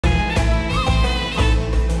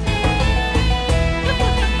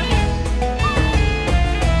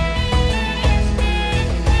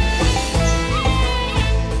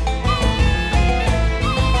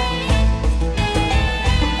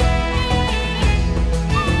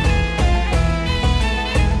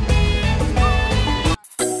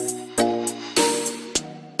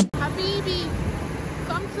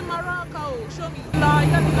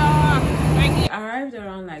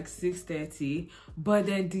like 6:30, but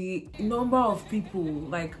then the number of people,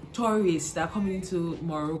 like tourists that are coming into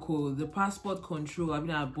Morocco, the passport control,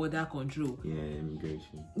 border control. Yeah,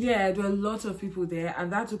 immigration. Yeah, there were lots of people there,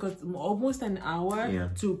 and that took us almost an hour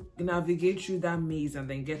to navigate through that maze and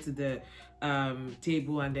then get to the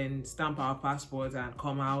table and then stamp our passports and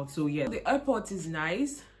come out. So yeah, the airport is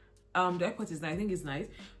nice. The airport is nice. I think it's nice.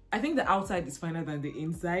 I think the outside is finer than the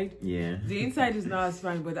inside. Yeah. The inside is not as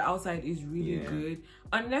fine, but the outside is really good.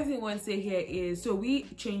 Another thing I want to say here is, so we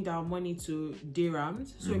changed our money to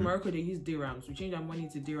dirhams. So in Morocco, they use dirhams. We changed our money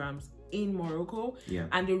to dirhams in Morocco. Yeah.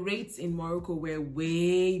 And the rates in Morocco were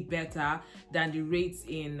way better than the rates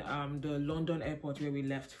in the London airport where we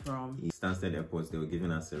left from. Stansted Airport, they were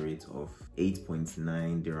giving us a rate of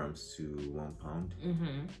 8.9 dirhams to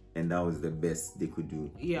 £1. And that was the best they could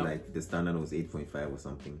do. Yeah. Like the standard was 8.5 or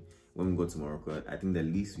something. When we got to Morocco, I think the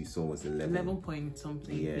least we saw was 11 point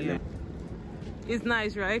something. Yeah. It's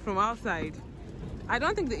nice, right? From outside. I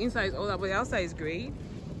don't think the inside is all that, but the outside is great.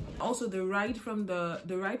 Also, the ride from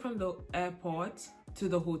the airport to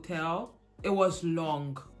the hotel, it was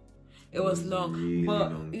long. It was long. Really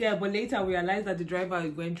long. Yeah, but later we realized that the driver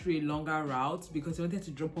went through a longer route because he wanted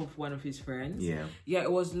to drop off one of his friends. Yeah. Yeah,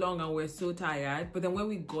 it was long and we're so tired. But then when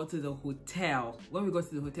we got to the hotel,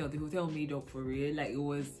 the hotel made up for real. Like, it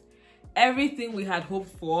was everything we had hoped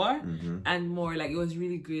for and more. Like, it was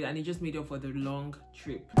really good, and it just made up for the long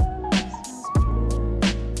trip.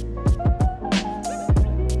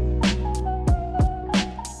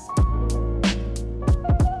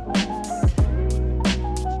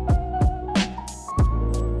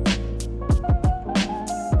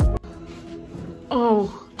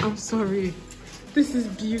 Oh, I'm sorry. This is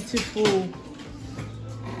beautiful.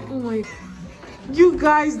 Oh my, you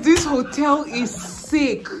guys, this hotel is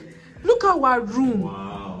sick. Look at our room.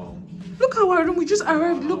 Wow. Look at our room. We just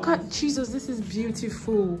arrived. Look at Jesus. This is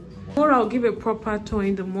beautiful. Or I'll give a proper tour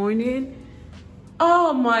in the morning.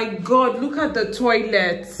 Oh my God. Look at the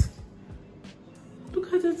toilet.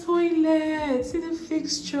 Look at the toilet. See the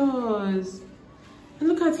fixtures. And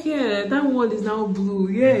look at here, that wall is now blue.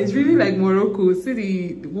 Yeah, it's really like Morocco.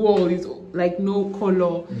 See, the wall is like no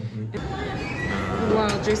color.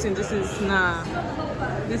 Wow, Jason, this is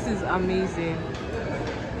amazing.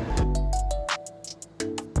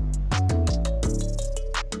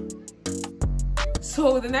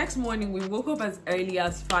 So the next morning we woke up as early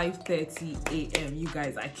as 5:30 a.m. You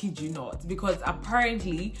guys, I kid you not, because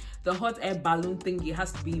apparently the hot air balloon thingy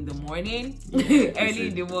has to be in the morning, early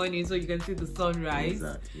in the morning, so you can see the sunrise.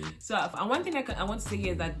 Exactly. So one thing I want to say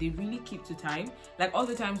here is that they really keep to time. Like, all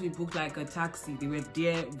the times we booked like a taxi, they were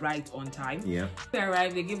there right on time. Yeah. They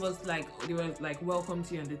arrived, they gave us they were like welcome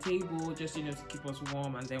tea on the table, just, you know, to keep us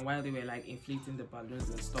warm. And then while they were like inflating the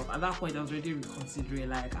balloons and stuff, at that point I was already reconsidering,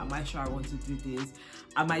 like, am I sure I want to do this?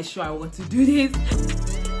 Am I sure I want to do this?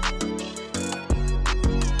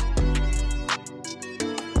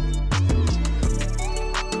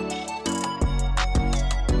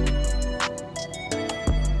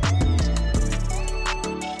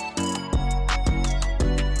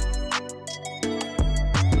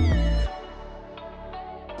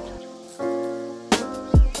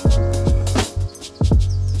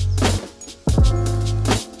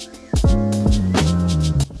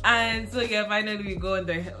 So yeah, finally we go on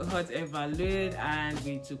the hot air balloon and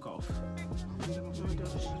we took off.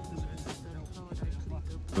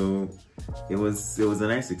 So it was a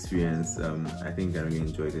nice experience. I think I really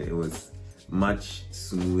enjoyed it. It was much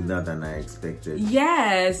smoother than I expected.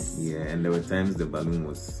 Yes. Yeah, and there were times the balloon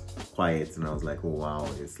was quiet and I was like, oh wow,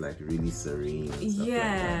 it's like really serene and stuff like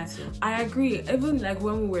that, so. I agree. Even like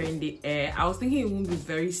when we were in the air, I was thinking it wouldn't be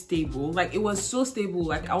very stable. Like, it was so stable,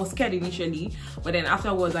 like I was scared initially, but then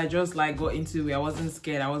afterwards I just like got into it. I wasn't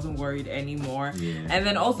scared, I wasn't worried anymore. And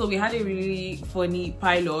then also we had a really funny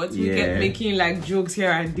pilot. We kept making like jokes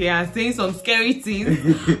here and there and saying some scary things.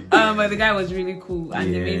 But the guy was really cool,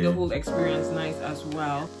 and they made the whole experience nice as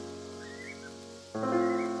well.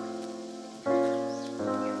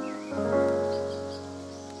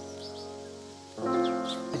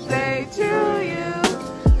 To you,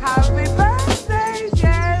 happy birthday,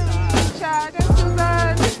 Jerry, child of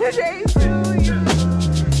Suzanne, to you.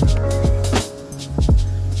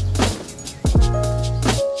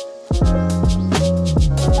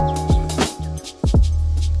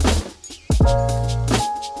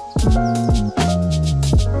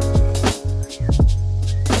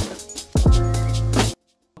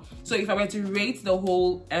 So if I were to rate the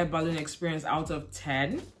whole air balloon experience out of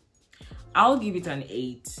 10, I'll give it an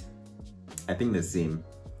 8. I think the same.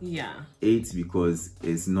 Yeah. 8 because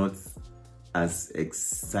it's not as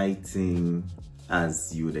exciting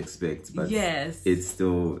as you would expect, but yes, it's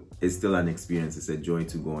still an experience. It's a joy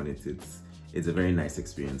to go on it. It's a very nice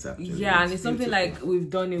experience, actually. Yeah, and it's something like we've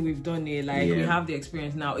done it. Like we have the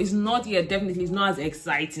experience now. It's not yet, definitely, it's not as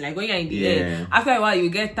exciting. Like when you're in the air, after a while you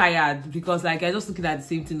get tired because like you're just looking at the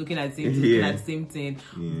same thing, looking at the same thing.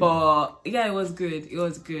 But yeah, it was good. It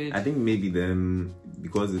was good. I think maybe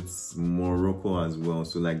because it's Morocco as well,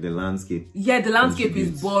 so like the landscape. Yeah, the landscape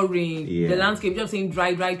is boring. Yeah. The landscape, just seeing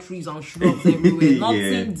dry trees and shrubs everywhere.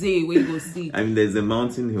 Nothing day where you go see. I mean, there's a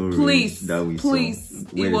mountain hill range that we saw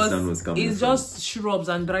where the sun was coming. It's just shrubs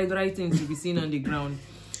and dry things to be seen on the ground.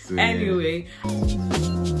 So, anyway.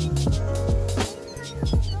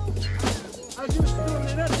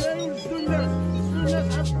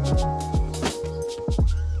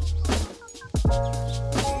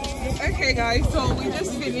 Okay guys, so we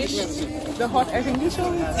just finished the hot air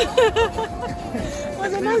conditioning. It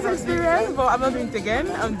was a nice experience, but I'm not doing it again.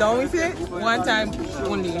 I'm done with it. One time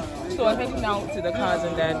only. So I'm heading out to the cars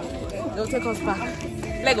and then they'll take us back.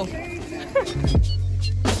 Let go.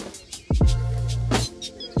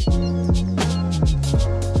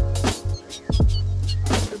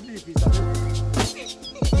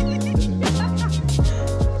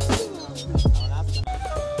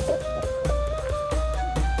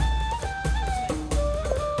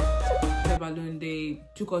 They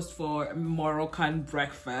took us for Moroccan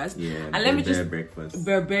breakfast. Yeah, and let me just breakfast.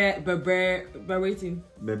 Berber breakfast.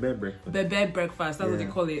 That's what they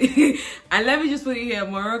call it. And let me just put it here: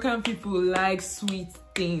 Moroccan people like sweet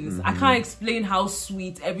things. I can't explain how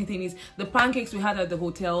sweet everything is. The pancakes we had at the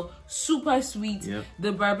hotel, super sweet.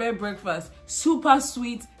 The Berber breakfast, super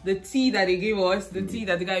sweet. The tea that they gave us, the tea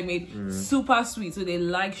that the guy made, super sweet. So they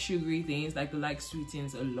like sugary things, like they like sweet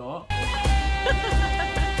things a lot.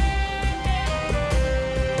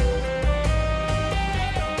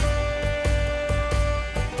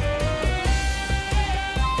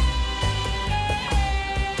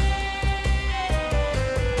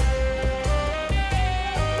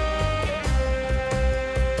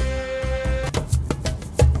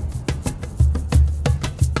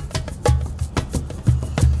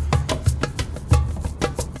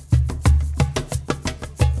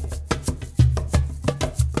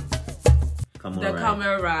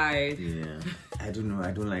 Camel ride. Yeah. I don't know.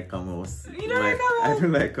 I don't like camels. You don't like camels? I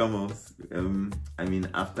don't like camels. I mean,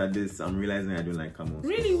 after this, I'm realizing I don't like camels.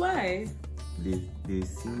 Really? Why? They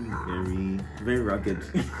seem very rugged.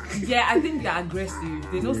 Yeah, I think they're aggressive.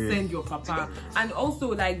 They don't send your papa, and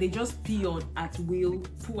also like they just pee on at will,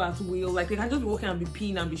 poo at will. Like they can just walk and be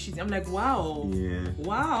peeing and be shitting. I'm like, wow. Yeah.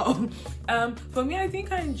 Wow. For me, I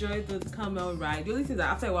think I enjoyed the camel ride. The only thing is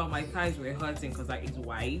that after a while my thighs were hurting because like it's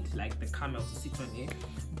wide, like the camel to sit on it.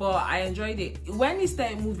 But I enjoyed it. When it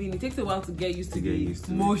started moving, it takes a while to get used to the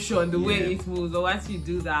motion, the way it moves. But once you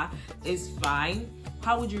do that, it's fine.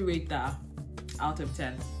 How would you rate that out of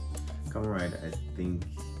 10? Camel ride, I think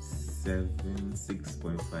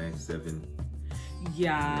 6.5, 7.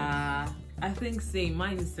 Yeah, I think same.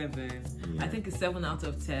 Mine is 7. I think it's 7 out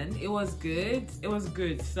of 10. It was good. It was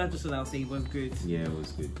good. That's just what I'll say. It was good. Yeah, it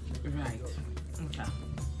was good. Right. Okay.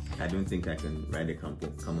 I don't think I can ride a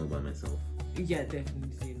camel by myself. Yeah,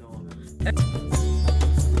 definitely not.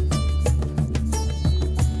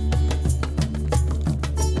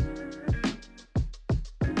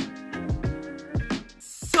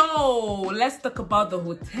 So let's talk about the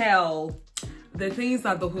hotel, the things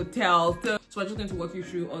at the hotel. So I'm just going to walk you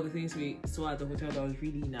through all the things we saw at the hotel that was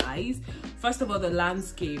really nice. First of all, the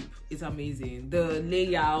landscape is amazing. The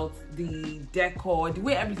layout, the decor, the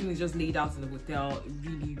way everything is just laid out in the hotel,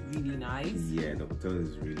 really, really nice. Yeah, the hotel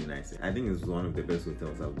is really nice. I think it's one of the best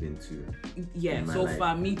hotels I've been to. Yeah, so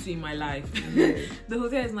far, me too in my life. Yeah. The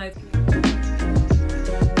hotel is nice.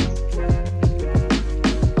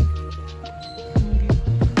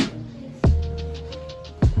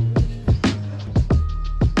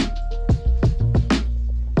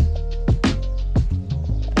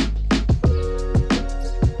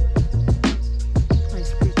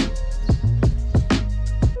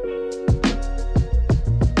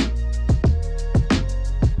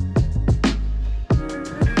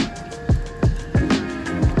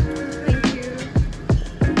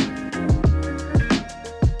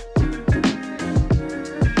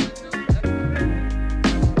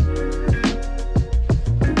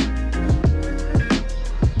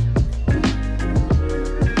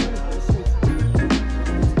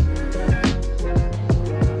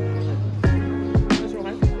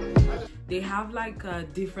 have like a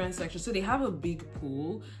different sections. So they have a big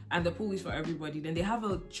pool, and the pool is for everybody. Then they have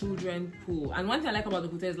a children pool. And one thing I like about the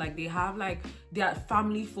hotel is like they are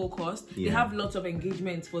family focused. They have lots of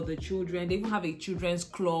engagements for the children. They even have a children's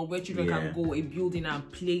club where children can go a building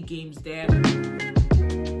and play games there.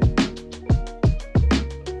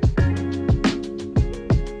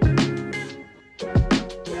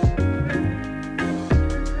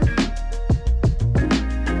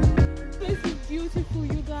 This is beautiful,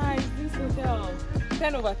 you guys. This hotel,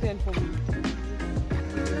 10 over 10 for me.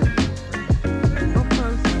 Of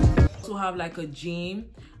course. To have like a gym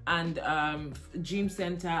and gym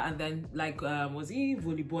center, and then like was it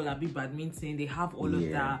volleyball, a bit badminton, they have all of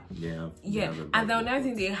that. And then another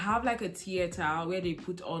thing, they have like a theater where they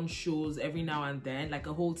put on shows every now and then, like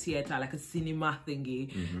a whole theater, like a cinema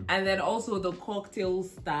thingy. And then also the cocktail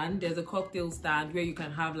stand, there's a cocktail stand where you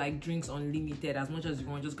can have like drinks unlimited, as much as you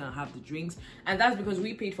want, just gonna have the drinks. And that's because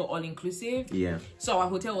we paid for all inclusive. So our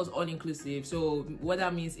hotel was all inclusive. So what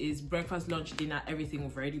that means is breakfast, lunch, dinner, everything,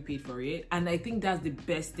 we've already paid for it. And I think that's the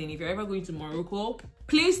best thing. If you're ever going to Morocco,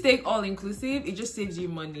 please take all inclusive. It just saves you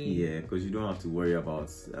money. Because you don't have to worry about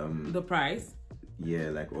the price.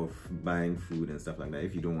 Like of buying food and stuff like that.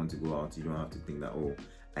 If you don't want to go out, you don't have to think that, oh,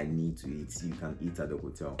 I need to eat. You can eat at the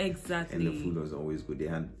hotel. Exactly. And the food was always good. They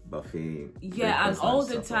had buffet. And all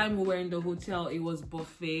the time we were in the hotel, it was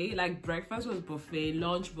buffet. Like breakfast was buffet,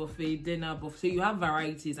 lunch buffet, dinner buffet. So you have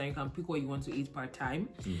varieties and you can pick what you want to eat per time.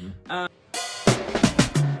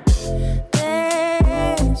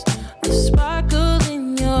 The sparkle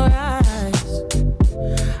in your eyes,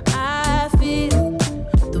 I feel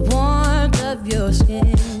the warmth of your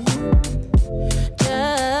skin.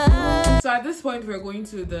 So at this point we're going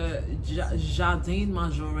to the Jardin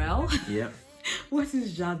Majorel. What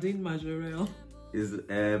is Jardin Majorel? It's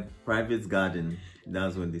a private garden.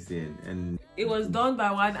 That's what they say. And it was done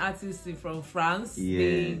by one artist from France.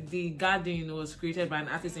 The garden was created by an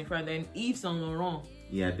artist in France, and Yves Saint Laurent.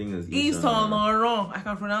 I think it was Yves Saint Laurent, I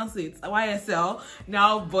can pronounce it, YSL,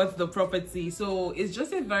 now bought the property. So it's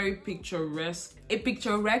just a very picturesque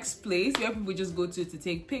place where people just go to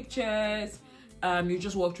take pictures. You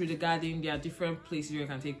just walk through the garden. There are different places where you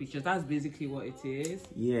can take pictures. That's basically what it is.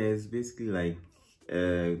 It's basically like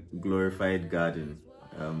a glorified garden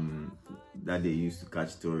that they use to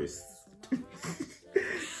catch tourists.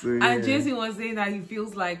 And Jason was saying that he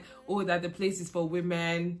feels like, that the place is for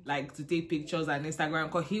women, like to take pictures on Instagram,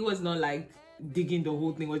 because he was not like digging the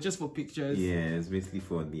whole thing, it was just for pictures. It's basically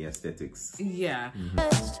for the aesthetics.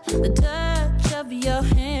 The touch of your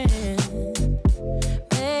hand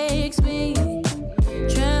makes me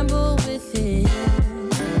tremble with it.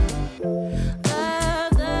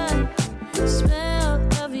 The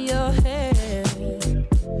smell of your hair.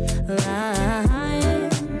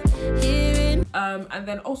 And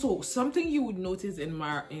then also something you would notice in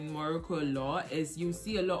Morocco a lot is you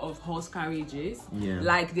see a lot of horse carriages.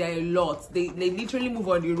 Like there are a lot. They literally move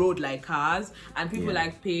on the road like cars, and people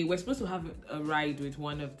like pay. We're supposed to have a ride with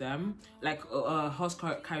one of them, like a horse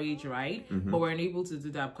carriage ride, but we're unable to do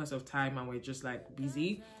that because of time, and we're just like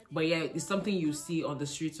busy. But it's something you see on the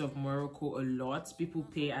streets of Morocco a lot. People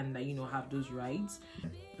pay and have those rides.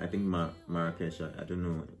 I think Marrakech, I don't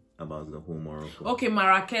know about the whole Morocco. Okay,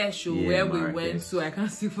 Marrakech, where we went to, I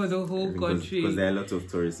can't speak for the whole country. Because there are a lot of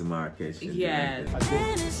tourists in Marrakech.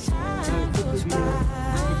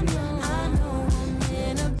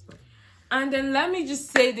 And then let me just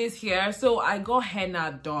say this here. So I got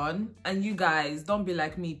henna done, and you guys don't be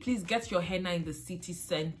like me. Please get your henna in the city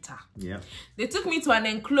center. They took me to an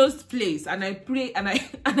enclosed place, and I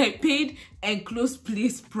paid enclosed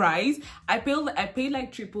place price. I paid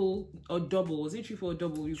like triple or double. Was it triple or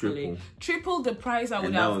double? Usually triple the price I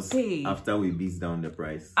would have paid. After we beat down the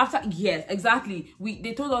price. Yes, exactly.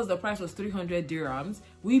 They told us the price was 300 dirhams.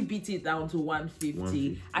 We beat it down to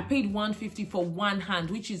 150. I paid 150 for one hand,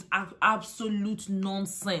 which is absolute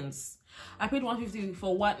nonsense. I paid 150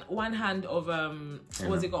 for one hand of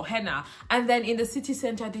what's it called, henna, and then in the city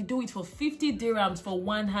center they do it for 50 dirhams for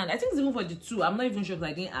one hand. I think it's even for the two. I'm not even sure if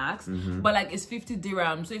I didn't ask, but like it's 50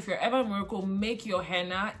 dirhams. So if you're ever in Morocco, make your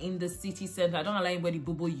henna in the city center. Don't allow anybody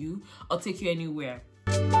bubble you or take you anywhere.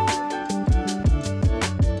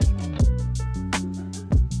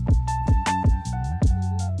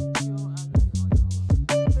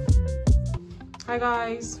 Hi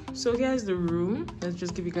guys, so here's the room. Let's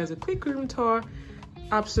just give you guys a quick room tour.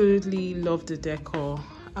 Absolutely love the decor.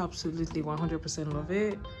 Absolutely 100% love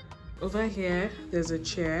it. Over here there's a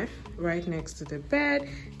chair right next to the bed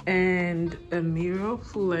and a mirror,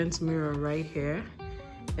 full-length mirror right here,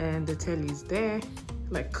 and the telly is there,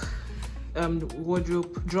 like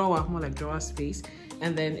wardrobe drawer, more like drawer space.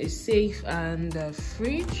 and then a safe and a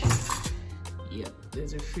fridge. Yep,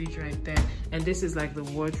 there's a fridge right there, and this is like the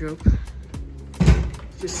wardrobe.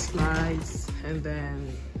 Just slides, and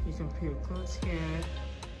then you can put your clothes here.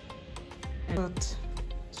 But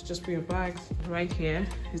to just put your bags right here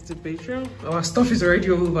is the bedroom. Our stuff is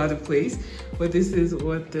already all over the place, but this is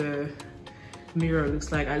what the mirror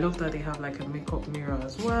looks like. I love that they have like a makeup mirror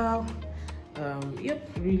as well. Yep,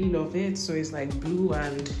 really love it. So it's like blue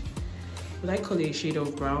and what I call it a shade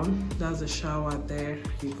of brown. That's the shower there.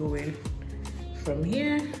 You go in from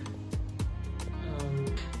here.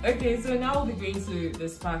 Okay, so now we'll be going to the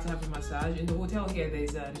spa to have a massage. In the hotel here,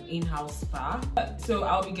 there's an in-house spa. So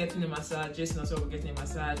I'll be getting a massage. Jason also will be getting a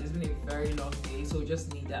massage. It's been a very long day, so we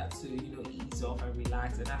just need that to, you know, ease off and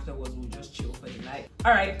relax. And afterwards, we'll just chill for the night.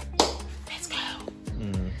 All right, let's go.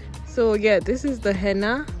 So yeah, this is the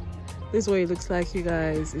henna. This is what it looks like, you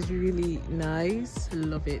guys. It's really nice.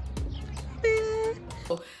 Love it.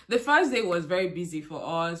 The first day was very busy for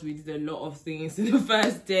us. We did a lot of things in the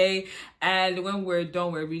first day, and when we're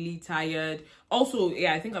done, we're really tired. Also,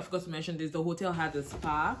 yeah, I think I forgot to mention this, the hotel had a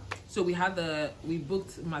spa, so we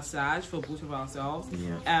booked massage for both of ourselves.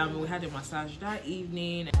 Yeah. We had a massage that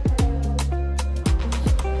evening.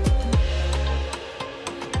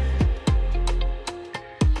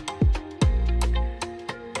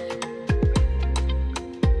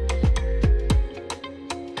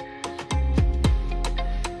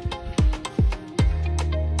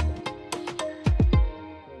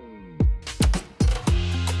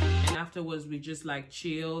 Afterwards, we just like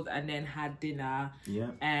chilled and then had dinner. Yeah,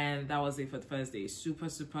 and that was it for the first day. Super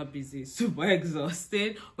busy, super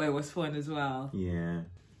exhausted, but it was fun as well. Yeah.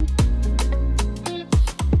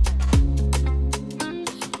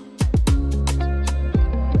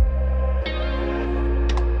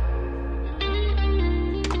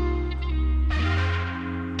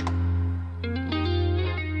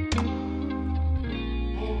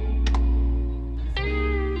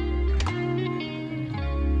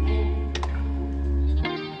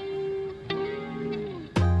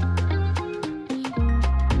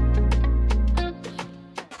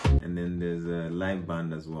 Live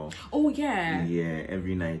band as well. Oh yeah. Yeah,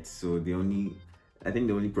 every night. So I think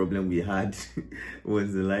the only problem we had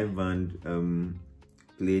was the live band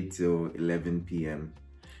played till 11 p.m.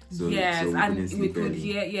 So yes, so and we could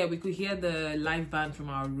hear the live band from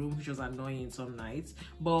our room, which was annoying some nights.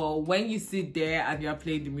 But when you sit there and you're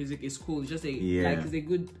playing the music, it's cool. It's just it's a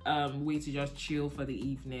good way to just chill for the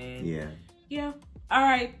evening. Yeah. All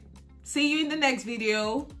right. See you in the next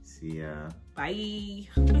video. See ya.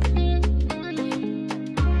 Bye.